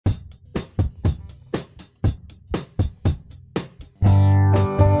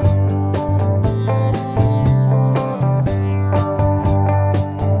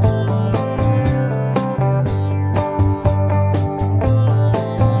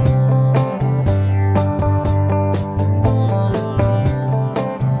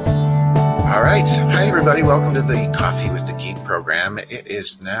right. Hi, everybody. Welcome to the Coffee with the Geek program. It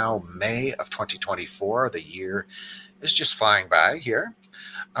is now May of 2024. The year is just flying by here.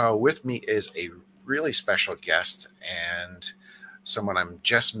 With me is a really special guest and someone I'm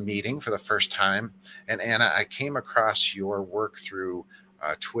just meeting for the first time. And Anna, I came across your work through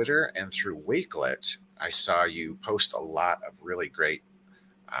Twitter and through Wakelet. I saw you post a lot of really great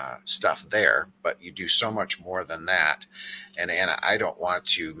stuff there, but you do so much more than that. And Anna, I don't want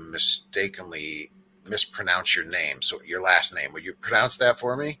to mistakenly mispronounce your name. So your last name, will you pronounce that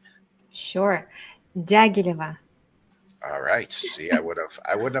for me? Sure. Dyagileva. All right. See, I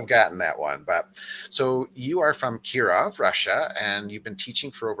wouldn't have gotten that one. But so you are from Kirov, Russia, and you've been teaching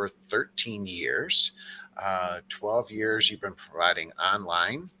for over 13 years. 12 years you've been providing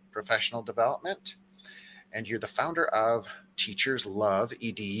online professional development, and you're the founder of Teachers Love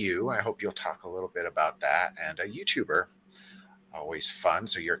EDU. I hope you'll talk a little bit about that, and a YouTuber. Always fun.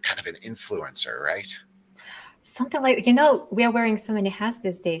 So you're kind of an influencer, right? Something like, we are wearing so many hats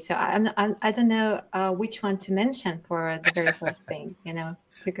these days. So I don't know which one to mention for the very first thing,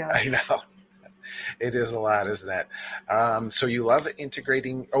 to go. I know. It is a lot, isn't it? So you love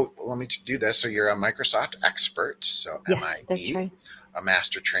integrating. Oh, let me do this. So you're a Microsoft expert. So Yes, MIE, that's right. a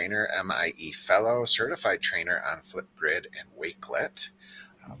master trainer, MIE fellow, certified trainer on Flipgrid and Wakelet.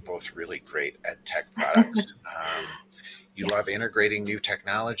 Both really great edtech products. You Yes. love integrating new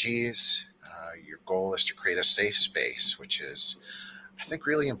technologies. Your goal is to create a safe space, which is, I think,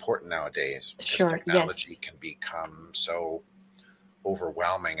 really important nowadays because Sure, technology yes. can become so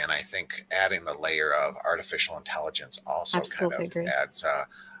overwhelming. And I think adding the layer of artificial intelligence also kind Absolutely of agree. adds a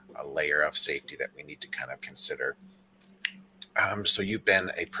layer of safety that we need to kind of consider. So you've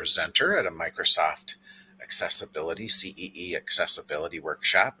been a presenter at a Microsoft Accessibility, CEE Accessibility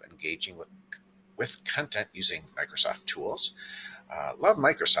Workshop, engaging with content using Microsoft tools. Love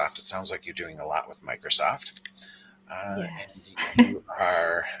Microsoft. It sounds like you're doing a lot with Microsoft. Yes. And you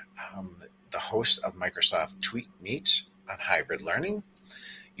are the host of Microsoft Tweet Meet on hybrid learning.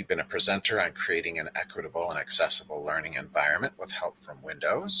 You've been a presenter on creating an equitable and accessible learning environment with help from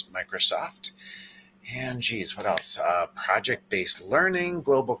Windows, Microsoft. And geez, what else? Project-based learning,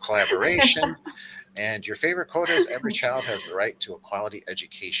 global collaboration. And your favorite quote is, every child has the right to a quality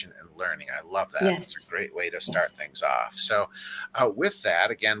education and learning. I love that. Yes. It's a great way to start Yes. things off. So with that,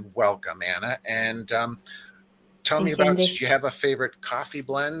 again, welcome, Anna. And tell me Thank you, about, Andy. do you have a favorite coffee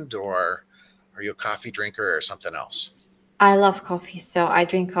blend, or are you a coffee drinker or something else? I love coffee, so I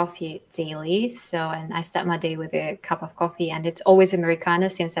drink coffee daily. And I start my day with a cup of coffee, and it's always Americano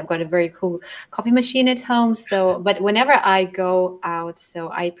since I've got a very cool coffee machine at home. But whenever I go out, so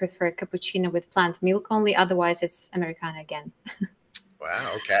I prefer cappuccino with plant milk only. Otherwise, it's Americano again.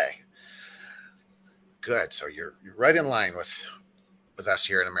 Wow, okay. Good. So you're right in line with us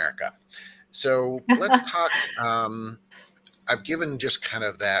here in America. So let's talk. I've given just kind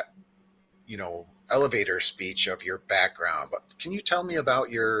of that, elevator speech of your background, but can you tell me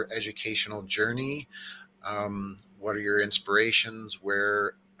about your educational journey? What are your inspirations?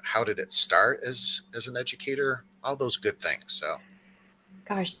 How did it start as an educator? All those good things. So.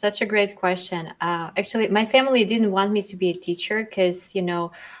 Gosh, such a great question. Actually, my family didn't want me to be a teacher because,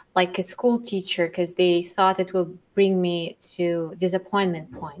 like a school teacher, because they thought it will bring me to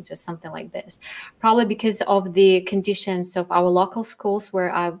disappointment points or something like this. Probably because of the conditions of our local schools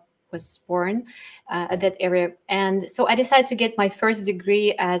where I was born at that area. And so I decided to get my first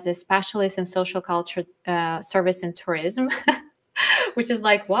degree as a specialist in social culture service and tourism. Which is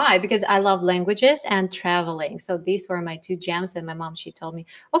like, why? Because I love languages and traveling. So these were my two gems. And my mom, she told me,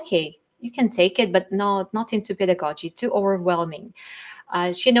 okay, you can take it, but not into pedagogy, too overwhelming.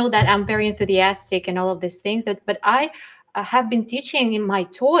 She know that I'm very enthusiastic and all of these things, but I have been teaching in my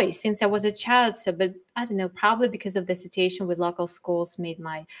toys since I was a child. So, but I don't know, probably because of the situation with local schools made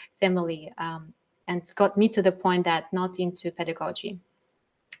my family and it's got me to the point that not into pedagogy.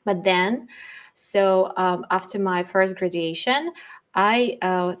 But then, after my first graduation, I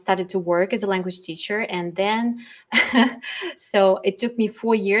started to work as a language teacher. And then, so it took me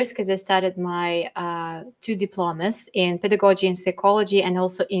 4 years because I started my two diplomas in pedagogy and psychology and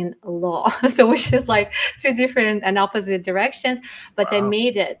also in law. So, which is like two different and opposite directions. But I Wow.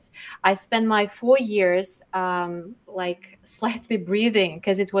 made it. I spent my 4 years like slightly breathing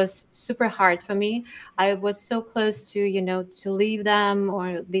because it was super hard for me. I was so close to leave them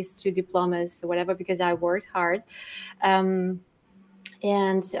or these two diplomas or whatever because I worked hard.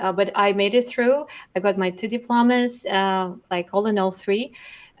 But I made it through. I got my two diplomas, like all in all three.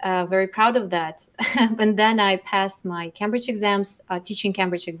 very proud of that. And then I passed my Cambridge exams, teaching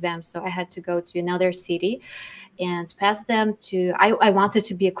Cambridge exams. So I had to go to another city and pass them to, I wanted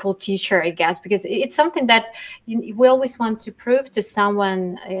to be a cool teacher, I guess, because it's something that we always want to prove to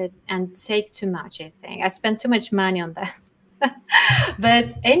someone, and take too much, I think. I spent too much money on that.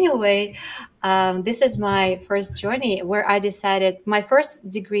 But anyway, this is my first journey where I decided my first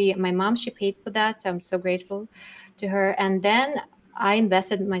degree, my mom, she paid for that. So I'm so grateful to her. And then I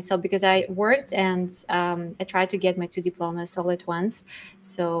invested in myself because I worked, and I tried to get my two diplomas all at once.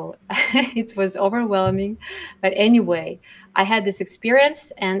 So it was overwhelming. But anyway, I had this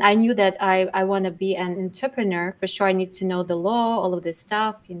experience, and I knew that I want to be an entrepreneur. For sure, I need to know the law, all of this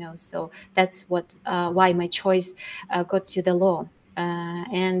stuff, So that's why my choice got to the law.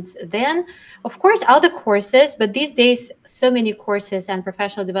 And then, of course, other courses. But these days, so many courses and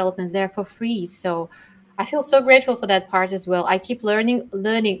professional developments, they're for free. So I feel so grateful for that part as well. I keep learning.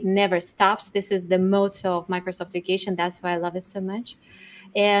 Learning never stops. This is the motto of Microsoft Education. That's why I love it so much.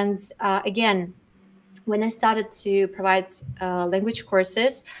 And again, when I started to provide language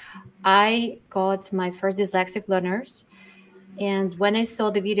courses, I got my first dyslexic learners. And when I saw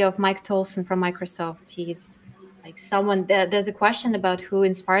the video of Mike Tolson from Microsoft, he's like someone, there's a question about who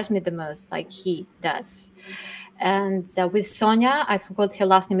inspires me the most, like he does. And with Sonia, I forgot her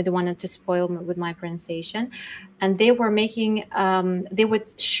last name. I don't want to spoil with my pronunciation. And they were making, they were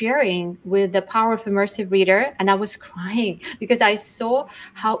sharing with the power of immersive reader. And I was crying because I saw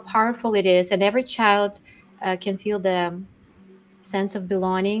how powerful it is. And every child can feel the sense of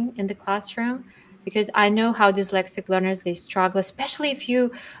belonging in the classroom, because I know how dyslexic learners, they struggle, especially if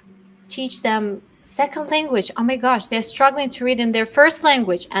you teach them second language. Oh my gosh, they're struggling to read in their first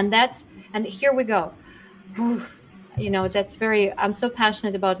language. And here we go. I'm so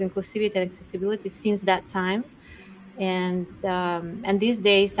passionate about inclusivity and accessibility since that time. And these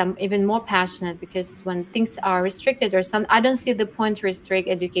days I'm even more passionate, because when things are restricted or some, I don't see the point to restrict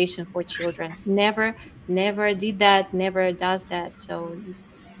education for children. Never did that, never does that.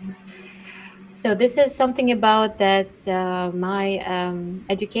 So this is something about that, my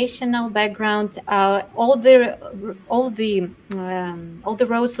educational background. All the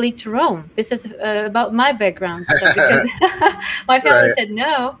roads lead to Rome. This is about my background. So because my family Right. said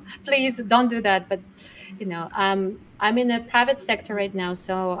no, please don't do that. But I'm in a private sector right now,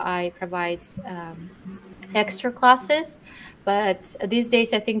 so I provide extra classes. But these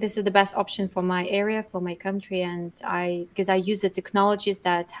days, I think this is the best option for my area, for my country, and because I use the technologies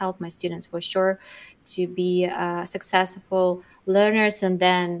that help my students for sure to be successful learners, and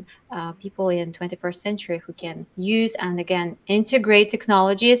then people in 21st century who can use and again integrate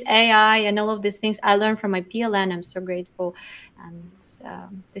technologies, AI, and all of these things. I learned from my PLN. I'm so grateful, and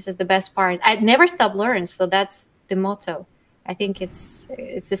this is the best part. I never stop learning, so that's the motto. I think it's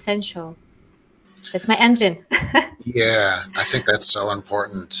essential. It's my engine. Yeah, I think that's so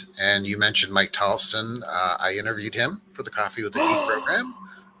important. And you mentioned Mike Tolson. I interviewed him for the Coffee with the Geek program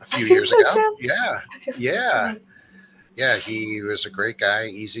a I few feel years so ago. jealous. Yeah, I feel so yeah, jealous. yeah. He was a great guy,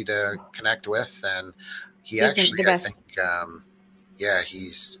 easy to connect with, and he He's actually, the I think, best. yeah,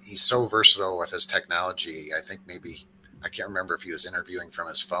 he's so versatile with his technology. I think maybe I can't remember if he was interviewing from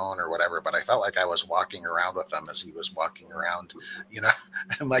his phone or whatever, but I felt like I was walking around with him as he was walking around, you know,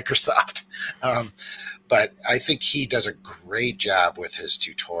 Microsoft. Um, but I think he does a great job with his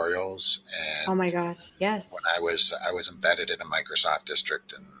tutorials. Oh my And gosh, when yes. I was embedded in a Microsoft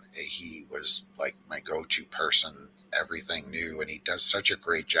district, and he was like my go-to person, everything new, and he does such a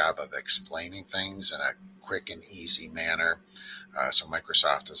great job of explaining things in a quick and easy manner. So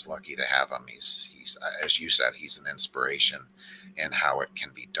Microsoft is lucky to have him. He's as you said, he's an inspiration in how it can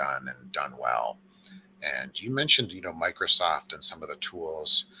be done and done well. And you mentioned, Microsoft and some of the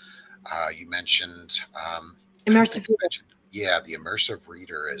tools. You mentioned, I don't think Immersive you reader. mentioned, yeah, the immersive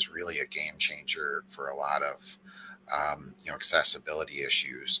reader is really a game changer for a lot of, accessibility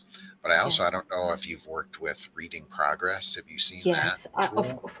issues. But I Yes. don't know if you've worked with Reading Progress. Have you seen that Yes,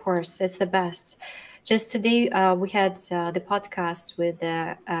 tool? of course, it's the best. Just today, we had the podcast with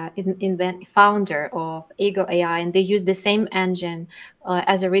the founder of Ego AI, and they use the same engine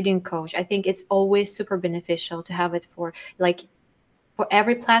as a reading coach. I think it's always super beneficial to have it for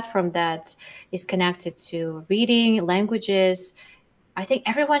every platform that is connected to reading, languages. I think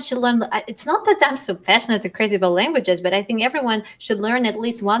everyone should learn. It's not that I'm so passionate and crazy about languages, but I think everyone should learn at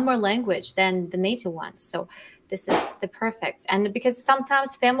least one more language than the native one. So this is the perfect. And because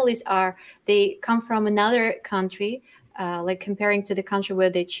sometimes they come from another country, like comparing to the country where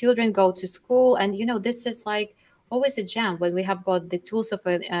the children go to school, and this is like always a gem when we have got the tools of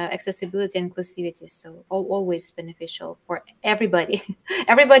accessibility and inclusivity. So always beneficial for everybody.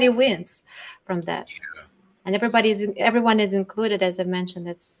 Everybody wins from that, and everyone is included. As I mentioned,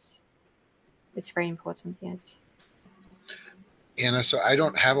 it's very important. Yes. Anna, so I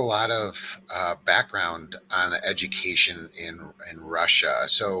don't have a lot of background on education in Russia.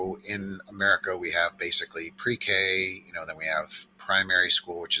 So in America, we have basically pre-K, then we have primary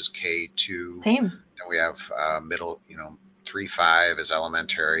school, which is K2. Same. Then we have middle, 3-5 is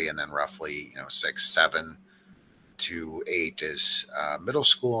elementary, and then roughly 6-7 to 8 is middle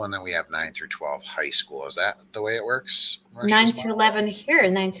school, and then we have 9-12 high school. Is that the way it works? 9-11 here,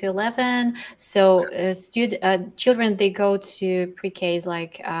 9-11. So children, they go to pre-Ks,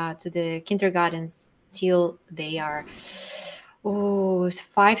 like to the kindergartens till they are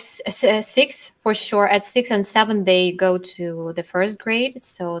 5, 6 for sure. At 6 and 7, they go to the first grade.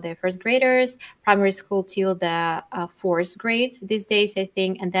 So they're first graders. Primary school till the fourth grade these days, I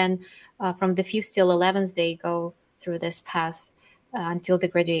think. And then from the 5th till 11th, they go through this path until the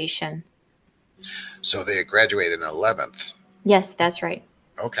graduation. So they graduate in 11th. Yes, that's right.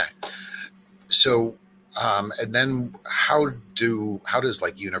 Okay. So, and then how does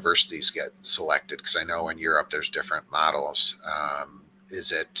like universities get selected? Because I know in Europe there's different models. Are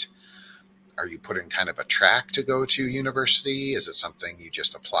you put in kind of a track to go to university? Is it something you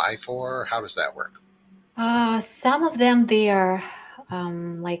just apply for? How does that work? Some of them, they are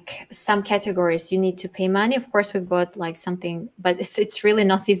like some categories you need to pay money. Of course, we've got like something, but it's really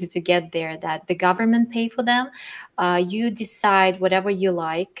not easy to get there, that the government pay for them. You decide whatever you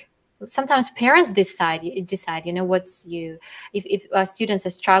like. Sometimes parents decide, if students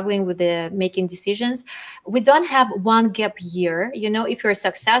are struggling with making decisions. We don't have one gap year. If you're a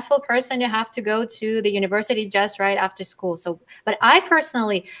successful person, you have to go to the university just right after school. So, but I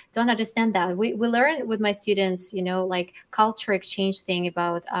personally don't understand that. We learn with my students, like culture exchange thing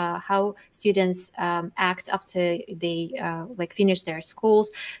about how students act after they like finish their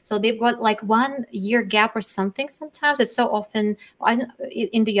schools. So they've got like 1 year gap or something. Sometimes it's so often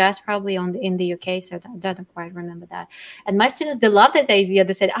in the US, probably in the UK, so I don't quite remember that. And my students, they love that idea.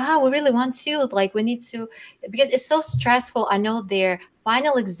 They said, we really want to, like, we need to, because it's so stressful. I know their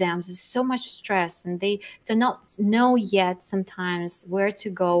final exams is so much stress, and they do not know yet sometimes where to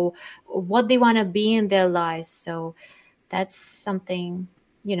go, what they want to be in their lives. So that's something,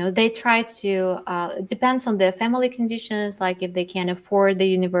 they try to, it depends on their family conditions, like if they can afford the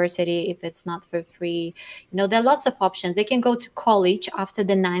university, if it's not for free. There are lots of options. They can go to college after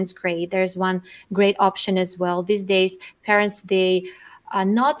the 9th grade. There's one great option as well. These days, parents,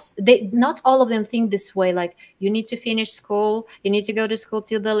 not all of them think this way, like you need to finish school, you need to go to school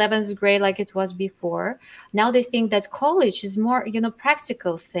till the 11th grade like it was before. Now they think that college is more,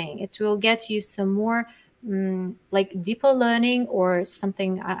 practical thing. It will get you some more like deeper learning or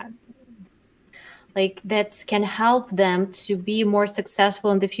something like that can help them to be more successful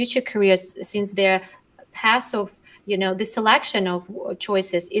in the future careers, since their path of, the selection of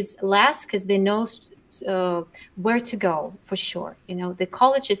choices is less, because they know where to go for sure. The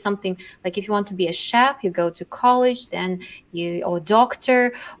college is something like, if you want to be a chef, you go to college, then or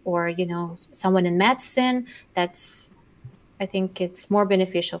doctor, or someone in medicine. I think it's more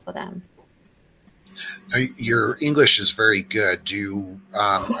beneficial for them. Your English is very good. Do you,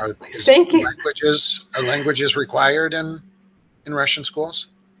 Thank you. Are languages required in Russian schools?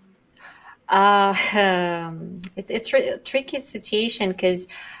 It's a tricky situation, because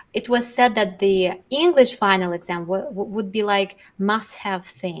it was said that the English final exam would be like must-have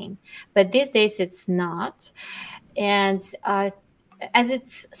thing, but these days it's not. And as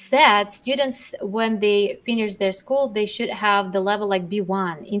it's said, students, when they finish their school, they should have the level like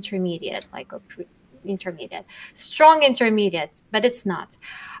B1, intermediate, like intermediate, strong intermediate, but it's not.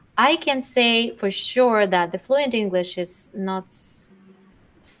 I can say for sure that the fluent English is not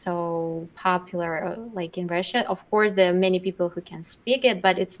so popular like in Russia. Of course, there are many people who can speak it,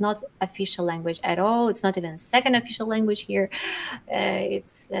 but it's not official language at all. It's not even second official language here.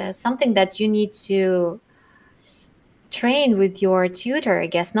 It's something that you need to train with your tutor, I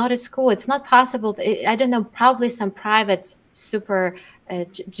guess, not at school. It's not possible. I don't know, probably some private super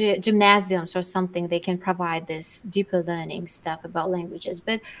gymnasiums or something, they can provide this deeper learning stuff about languages,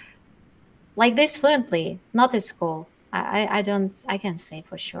 but like this fluently, not at school. I can't say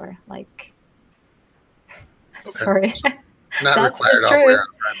for sure, like, okay. Sorry. Not required all the way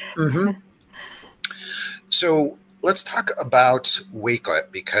around. So let's talk about Wakelet,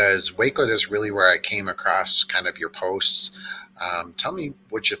 because Wakelet is really where I came across kind of your posts. Tell me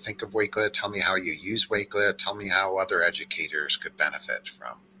what you think of Wakelet. Tell me how you use Wakelet. Tell me how other educators could benefit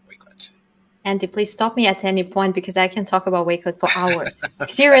from Wakelet. Andy, please stop me at any point because I can talk about Wakelet for hours.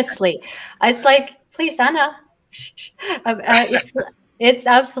 Seriously, it's like, please, Anna. It's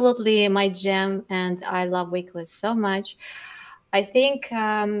absolutely my jam, and I love Wakelet so much. I think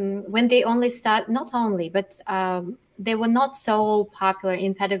when they only start, not only, but they were not so popular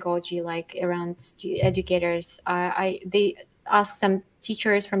in pedagogy, like around educators. They asked some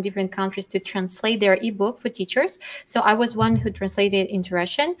teachers from different countries to translate their ebook for teachers. So I was one who translated into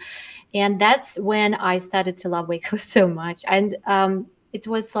Russian, and that's when I started to love Wakelet so much. And it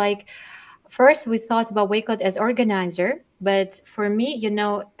was like, first we thought about Wakelet as organizer, but for me,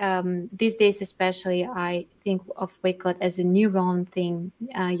 these days especially, I think of Wakelet as a neuron thing,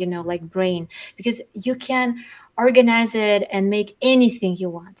 like brain, because you can organize it and make anything you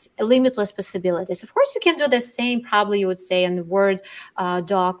want, limitless possibilities. Of course, you can do the same, probably you would say, in the Word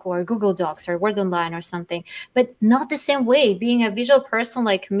doc or Google Docs or Word Online or something, but not the same way. Being a visual person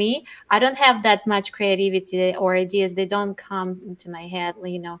like me, I don't have that much creativity or ideas. They don't come into my head,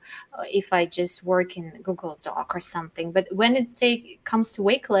 if I just work in Google Doc or something. But when comes to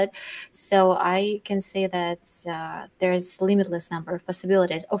Wakelet, so I can say that there's limitless number of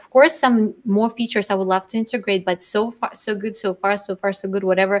possibilities. Of course, some more features I would love to integrate, but so far, so good, so far, so good,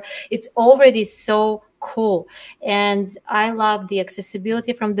 whatever. It's already so cool. And I love the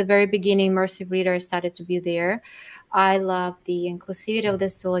accessibility from the very beginning. Immersive Reader started to be there. I love the inclusivity of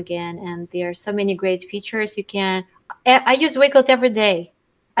this tool again. And there are so many great features. I use Wakelet every day.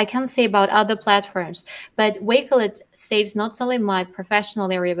 I can't say about other platforms, but Wakelet saves not only my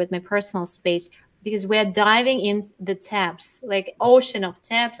professional area, but my personal space, because we're diving in the tabs, like ocean of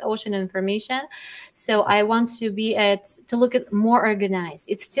tabs, ocean of information. So I want to look at more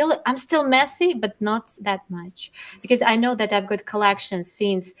organized. I'm still messy, but not that much, because I know that I've got collections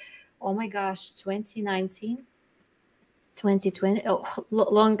since, oh my gosh, 2019. 2020,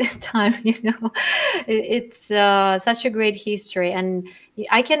 long time. It's such a great history, and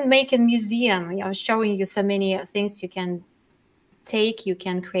I can make a museum, showing you so many things you can take. You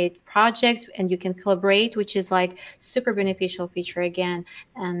can create projects and you can collaborate, which is like super beneficial feature again.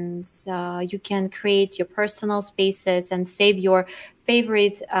 And you can create your personal spaces and save your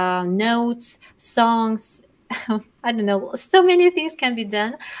favorite notes, songs. I don't know, so many things can be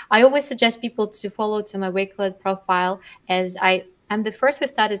done. I always suggest people to follow to my Wakelet profile, as I'm the first who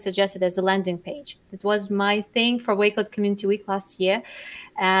started suggested as a landing page. That was my thing for Wakelet Community Week last year.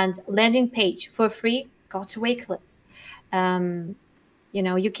 And landing page for free, go to Wakelet.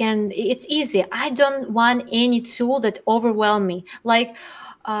 It's easy. I don't want any tool that overwhelm me. Like,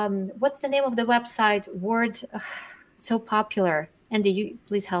 what's the name of the website? Word, so popular. Andy, you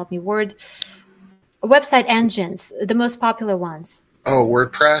please help me. Website engines, the most popular ones. Oh,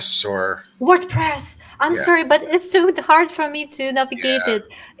 WordPress. I'm sorry, but it's too hard for me to navigate it.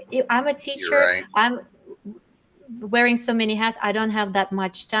 I'm a teacher. Right. I'm wearing so many hats. I don't have that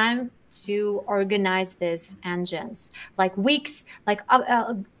much time to organize these engines, like Wix, like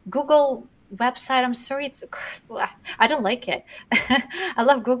Google website. I'm sorry, I don't like it. I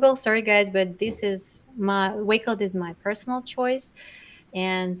love Google, sorry guys, but this is Wakelet is my personal choice.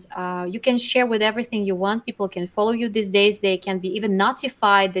 And you can share with everything you want. People can follow you these days. They can be even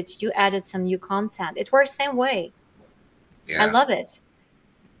notified that you added some new content. It works same way. Yeah. I love it.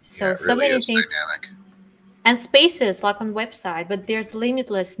 So it really many is things. Dynamic. And spaces like on website, but there's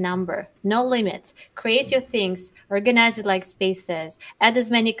limitless number, no limit. Create your things, organize it like spaces, add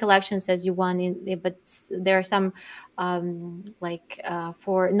as many collections as you want in, but there are some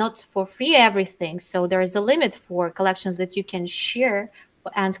for not for free everything. So there is a limit for collections that you can share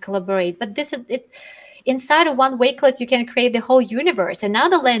and collaborate. But this is it. Inside of one Wakelet, you can create the whole universe.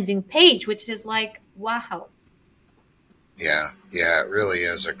 Another landing page, which is like, wow. Yeah, it really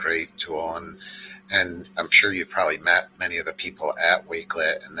is a great tool. And I'm sure you've probably met many of the people at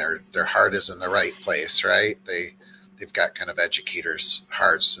Wakelet, and their heart is in the right place, right? They've got kind of educators'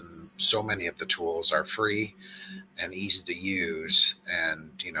 hearts, and so many of the tools are free and easy to use.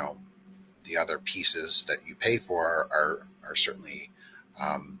 And the other pieces that you pay for are certainly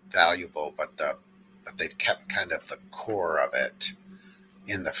valuable, but they've kept kind of the core of it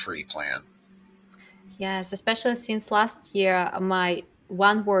in the free plan. Yes, especially since last year, my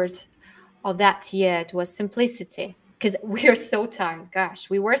one word of that year, it was simplicity, because we are so tired. Gosh,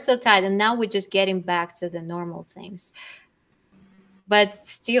 we were so tired, and now we're just getting back to the normal things. But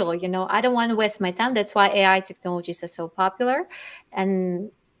still, I don't want to waste my time. That's why AI technologies are so popular.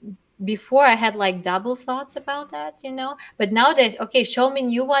 And before I had like double thoughts about that, but nowadays, okay, show me a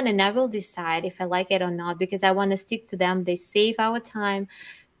new one and I will decide if I like it or not, because I want to stick to them. They save our time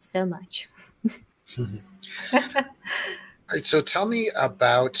so much. All right, so tell me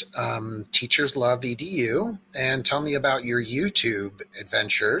about Teachers Love EDU, and tell me about your YouTube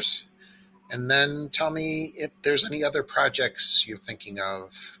adventures, and then tell me if there's any other projects you're thinking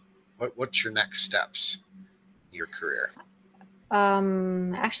of. What's your next steps in your career?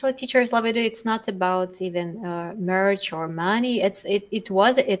 Actually, teachers love it. It's not about even merch or money.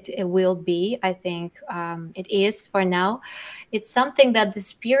 It will be. I think it is for now. It's something that the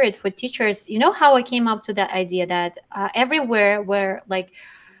spirit for teachers. You know how I came up to that idea that everywhere where like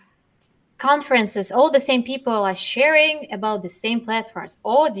conferences, all the same people are sharing about the same platforms.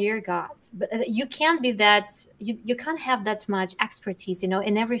 Oh dear God. But you can't be that, you can't have that much expertise,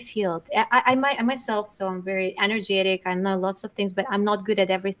 in every field. I myself, so I'm very energetic. I know lots of things, but I'm not good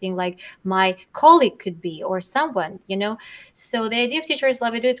at everything like my colleague could be or someone. So the idea of Teachers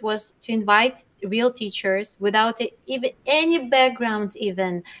Love It was to invite real teachers without even any background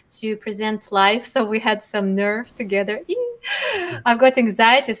even to present live. So we had some nerve together. I've got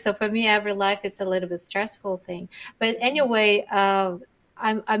anxiety, so for me, every life it's a little bit stressful thing. But anyway,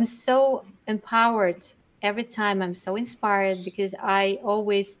 I'm so empowered every time. I'm so inspired because I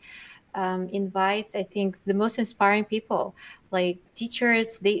always invite, I think, the most inspiring people, like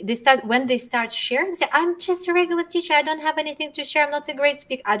teachers. They start when they start sharing. Say, I'm just a regular teacher. I don't have anything to share. I'm not a great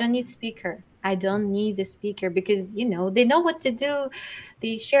speaker. I don't need speaker. I don't need a speaker because they know what to do.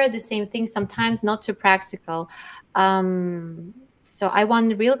 They share the same thing. Sometimes not too practical. So I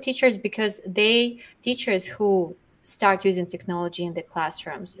want real teachers because teachers who start using technology in the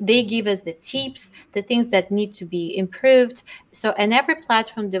classrooms. They give us the tips, the things that need to be improved. So, and every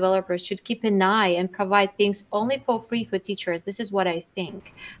platform developer should keep an eye and provide things only for free for teachers. This is what I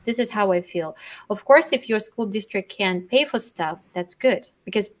think. This is how I feel. Of course, if your school district can pay for stuff, that's good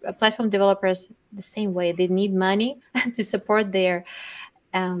because platform developers, the same way, they need money to support their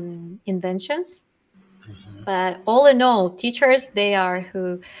inventions. Mhm. But all in all, teachers, they are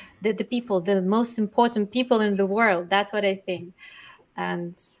the people, the most important people in the world. That's what I think.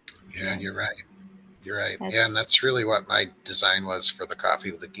 And Yeah, you're yes, right. You're right. Yeah, and that's that's really what my design was for the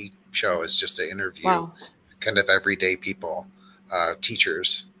Coffee with the Geek show, is just to interview wow, kind of everyday people,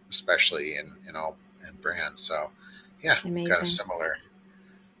 teachers, especially in all in brands. So, yeah, we've got a amazing. similar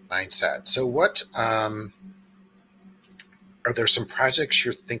mindset. So, what are there some projects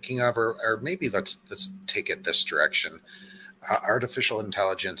you're thinking of, or maybe let's take it this direction. Artificial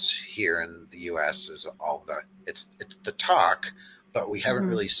intelligence here in the U.S. is all it's the talk, but we haven't Mhm.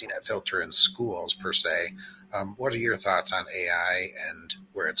 really seen it filter in schools per se. What are your thoughts on AI and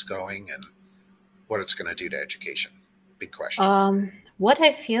where it's going and what it's going to do to education? Big question. What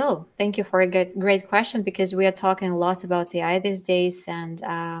I feel, thank you for a great question because we are talking a lot about AI these days, and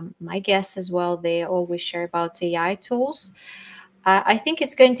my guests as well, they always share about AI tools. I think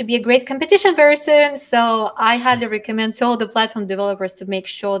it's going to be a great competition very soon. So I highly recommend to all the platform developers to make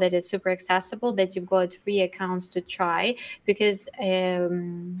sure that it's super accessible, that you've got free accounts to try, because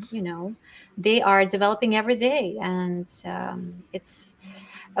they are developing every day, and it's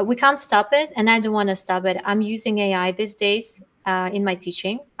we can't stop it, and I don't want to stop it. I'm using AI these days. In my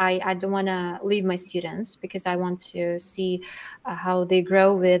teaching, I don't want to leave my students because I want to see how they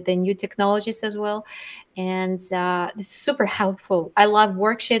grow with the new technologies as well, and it's super helpful. I love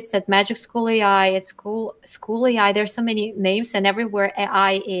worksheets at Magic School AI, at School AI. There's so many names, and everywhere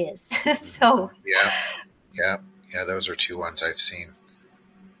AI is. Mhm. So Yeah, yeah, yeah. Those are two ones I've seen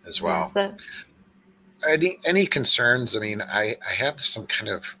as yes, well. Any concerns? I mean, I have some kind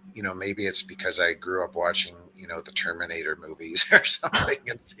of, maybe it's because I grew up watching, the Terminator movies or something,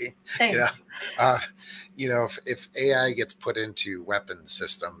 and see, you same. know, uh, if AI gets put into weapon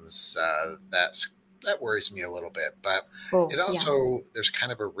systems, that worries me a little bit. But Oh it yeah. also, there's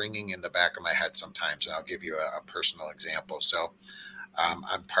kind of a ringing in the back of my head sometimes, and I'll give you a personal example. So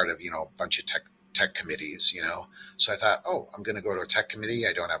I'm part of, a bunch of tech committees, So I thought, oh, I'm going to go to a tech committee.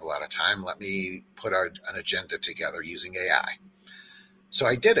 I don't have a lot of time. Let me put an agenda together using AI. So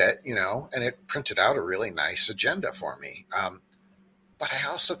I did it, and it printed out a really nice agenda for me. But I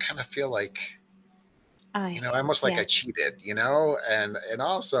also kind of feel like, I almost like yeah. I cheated, and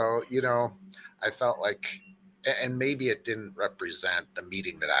also, I felt like, and maybe it didn't represent the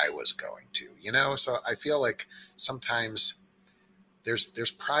meeting that I was going to, So I feel like sometimes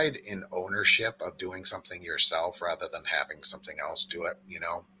there's pride in ownership of doing something yourself rather than having something else do it.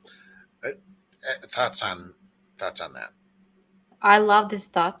 Uh, thoughts on that? I love these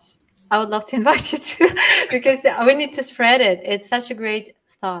thoughts. I would love to invite you to because we need to spread it. It's such a great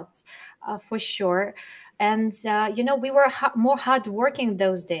thought, for sure. And we were more hardworking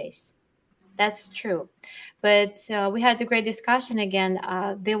those days. That's true. But we had a great discussion again.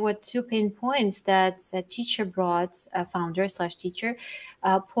 There were two pain points that a teacher brought, a founder slash teacher,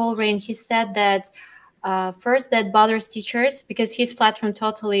 Paul Rain. He said that first, that bothers teachers because his platform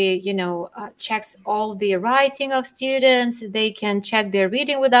totally, checks all the writing of students. They can check their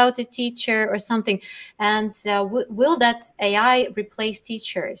reading without a teacher or something. And will that AI replace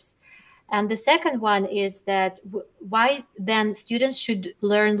teachers? And the second one is that why then students should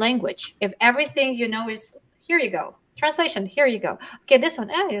learn language if everything is here you go translation, here you go, okay, this one,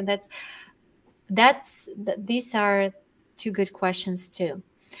 yeah, these are two good questions too.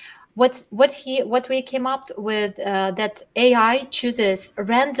 What we came up with, that AI chooses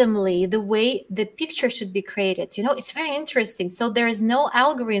randomly the way the picture should be created. It's very interesting. So there is no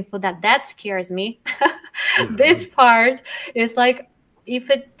algorithm for that. That scares me. This part is like, if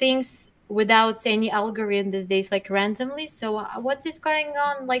it thinks without any algorithm these days, like randomly. So what is going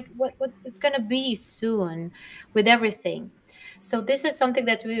on? Like what it's gonna be soon with everything. So this is something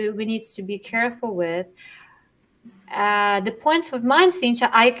that we need to be careful with. The point of mine, Sincha,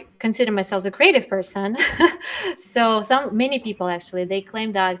 I consider myself a creative person. So many people actually, they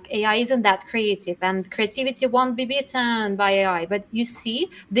claim that AI isn't that creative and creativity won't be beaten by AI. But you see,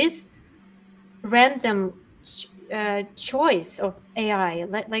 this random choice of AI,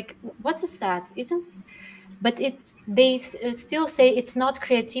 like what is that? Isn't but they still say it's not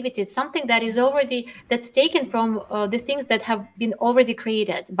creativity. It's something that is already that's taken from the things that have been already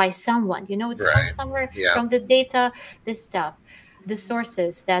created by someone. It's Right. somewhere Yeah. from the data, this stuff, the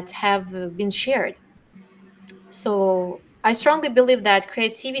sources that have been shared. So I strongly believe that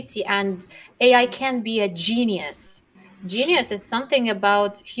creativity and AI can be a genius. Genius is something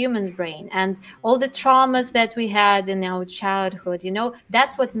about human brain and all the traumas that we had in our childhood.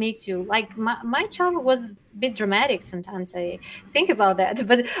 That's what makes you like my childhood was a bit dramatic. Sometimes I think about that,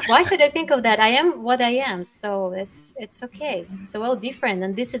 but why should I think of that? I am what I am, so it's okay. So all different,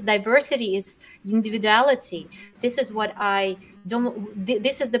 and this is diversity, is individuality. This is what I don't.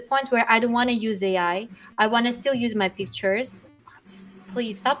 This is the point where I don't want to use AI. I want to still use my pictures.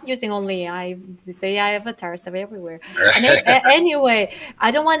 Please stop using only AI. These AI avatars are everywhere. And anyway,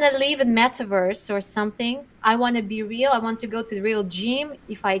 I don't want to live in metaverse or something. I want to be real. I want to go to the real gym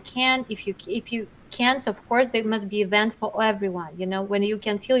if I can. If you can't, of course, there must be event for everyone. When you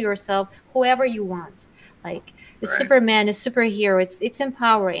can feel yourself whoever you want, like a Right. Superman, a superhero. It's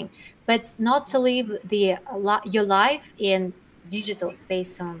empowering, but not to live your life in digital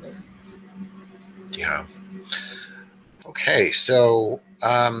space only. Yeah. Okay, so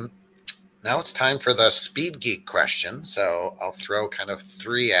now it's time for the speed geek question. So I'll throw kind of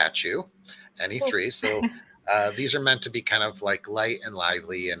three at you, any three. So these are meant to be kind of like light and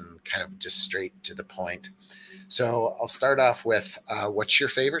lively and kind of just straight to the point. So I'll start off with what's your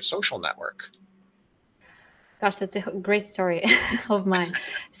favorite social network? Gosh, that's a great story of mine.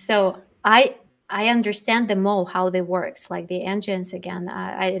 So I understand them all, how they works, like the engines. Again,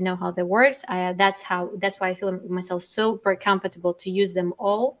 I know how they works. That's why I feel myself super comfortable to use them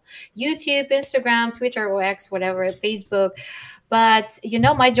all: YouTube, Instagram, Twitter, or X, whatever, Facebook. But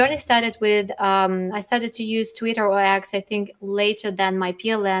my journey started with I started to use Twitter or X, I think, later than my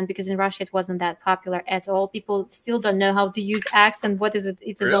PLN, because in Russia it wasn't that popular at all. People still don't know how to use X and what it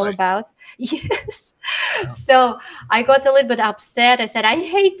is all Really? about. Yes. Wow. So I got a little bit upset. I said, I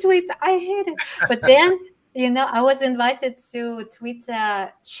hate Twitter. I hate it. But then, I was invited to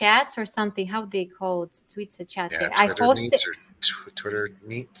Twitter chats or something. How they call it? Twitter chat. Yeah, I Twitter hosted. meets or Twitter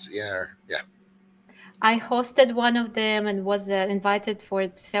meets. Yeah, yeah. I hosted one of them and was invited for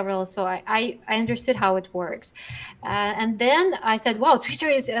several. So I understood how it works. And then I said, wow, Twitter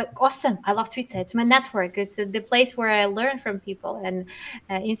is awesome. I love Twitter. It's my network. It's the place where I learn from people and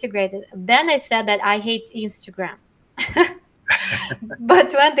integrate it. Then I said that I hate Instagram.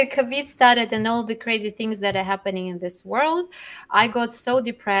 But when the COVID started and all the crazy things that are happening in this world, I got so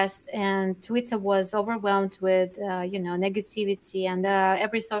depressed, and Twitter was overwhelmed with, negativity, and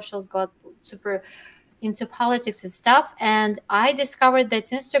every socials got super into politics and stuff. And I discovered that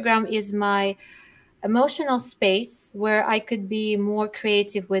Instagram is my emotional space where I could be more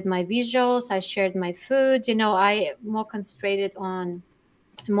creative with my visuals. I shared my food. I more concentrated on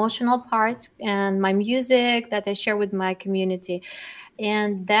emotional parts and my music that I share with my community.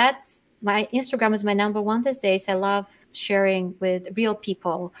 And that's my Instagram is my number one these days. I love sharing with real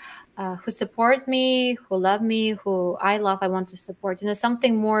people who support me, who love me, who I love. I want to support.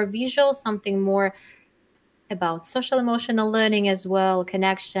 Something more visual, something more about social emotional learning as well,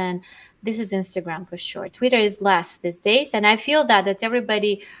 connection. This is Instagram for sure. Twitter is less these days, and I feel that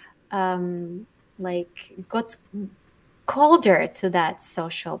everybody like got colder to that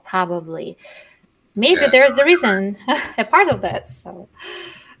social, probably. Maybe Yeah, there's a reason, a part of that. So,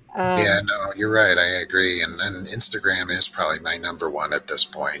 yeah, um, no, you're right. I agree. And Instagram is probably my number one at this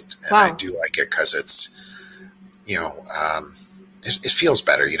point. And I wow. do like it because it's, you know, it feels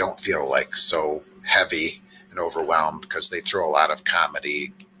better. You don't feel like so heavy and overwhelmed because they throw a lot of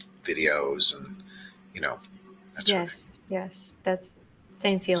comedy videos and, you know, that sort of thing. Yes, yes, that's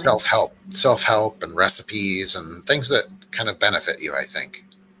same feeling. Self-help and recipes and things that kind of benefit you, I think.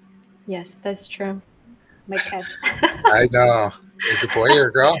 Yes, that's true. My cat. I know. Is it a boy or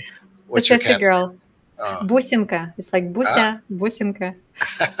a girl? What's your It's a cat's name? girl. Businka. It's like Ah, Busia, Businka.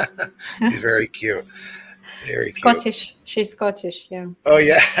 she's very cute. Very cute. Scottish. She's Scottish, yeah. Oh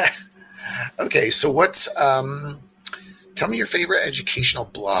yeah. Okay, so tell me your favorite educational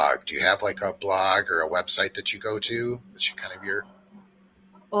blog. Do you have like a blog or a website that you go to? That's kind of your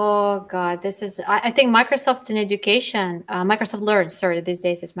Oh God, this is I think Microsoft in education, Microsoft Learn, sorry, these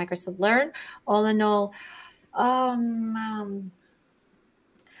days it's Microsoft Learn. All in all,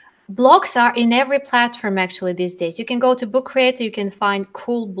 blogs are in every platform actually these days. You can go to Book Creator, you can find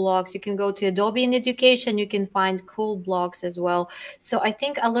cool blogs. You can go to Adobe in Education, you can find cool blogs as well. So I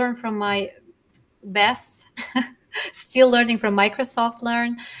think I learned from my best, still learning from Microsoft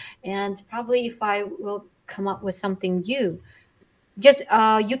Learn. And probably if I will come up with something new, because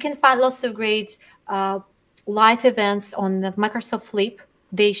you can find lots of great live events on the Microsoft Flip.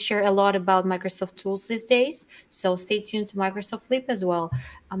 They share a lot about Microsoft tools these days, so stay tuned to Microsoft Flip as well.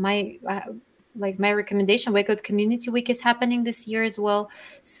 My recommendation, Wakelet Community Week is happening this year as well,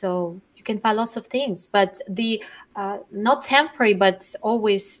 so you can find lots of things. But the not temporary, but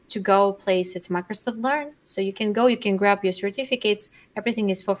always to go place is Microsoft Learn. So you can go, you can grab your certificates. Everything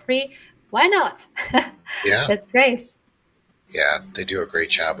is for free. Why not? yeah. That's great. Yeah, they do a great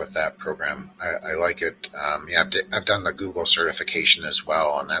job with that program. I like it. Yeah, I've done the Google certification as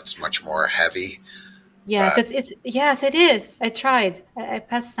well, and that's much more heavy. Yes, But it's yes, it is. I tried. I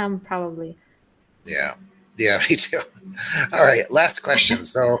passed some probably. yeah, yeah, me too. All right, last question.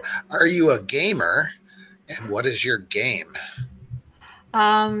 So, are you a gamer, and what is your game?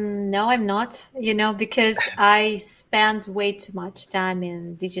 No, I'm not, because I spend way too much time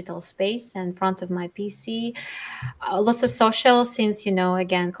in digital space in front of my PC. Lots of social since,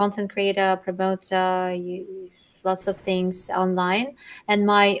 again, content creator, promoter, lots of things online.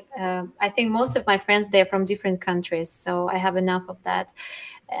 And I think most of my friends, they're from different countries. So I have enough of that.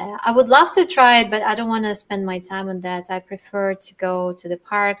 I would love to try it, but I don't want to spend my time on that. I prefer to go to the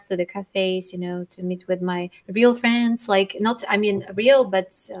parks, to the cafes, to meet with my real friends. Like not, I mean, real,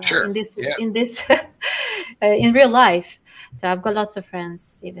 but Sure. Yeah. in this, in real life. So I've got lots of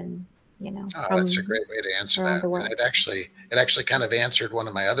friends, even Oh, that's a from great way to answer around that. the And world. it actually kind of answered one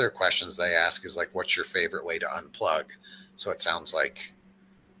of my other questions they ask is like, what's your favorite way to unplug? So it sounds like,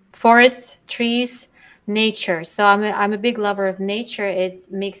 Forests, trees, nature. So I'm a big lover of nature.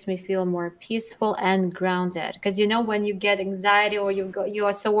 It makes me feel more peaceful and grounded. Because when you get anxiety or you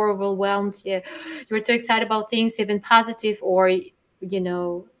are so overwhelmed, you're too excited about things, even positive or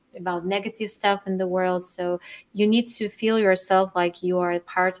about negative stuff in the world. So you need to feel yourself like you are a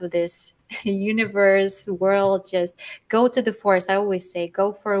part of this universe, world. Just go to the forest. I always say,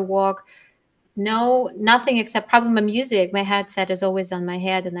 go for a walk. No, nothing except probably my music. My headset is always on my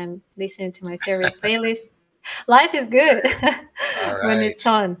head and I'm listening to my favorite playlist. Life is good all when it's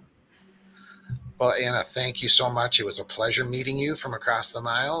right. on. Well, Anna, thank you so much. It was a pleasure meeting you from across the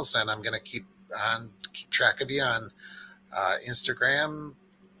miles, and I'm going to keep track of you on Instagram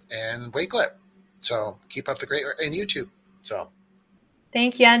and Wakelet. So keep up the great and YouTube. So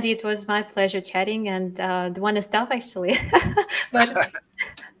Thank you, Andy. It was my pleasure chatting and don't want to stop actually. But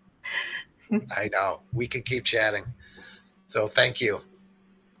I know we can keep chatting. So thank you.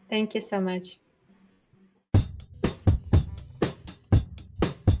 thank you so much.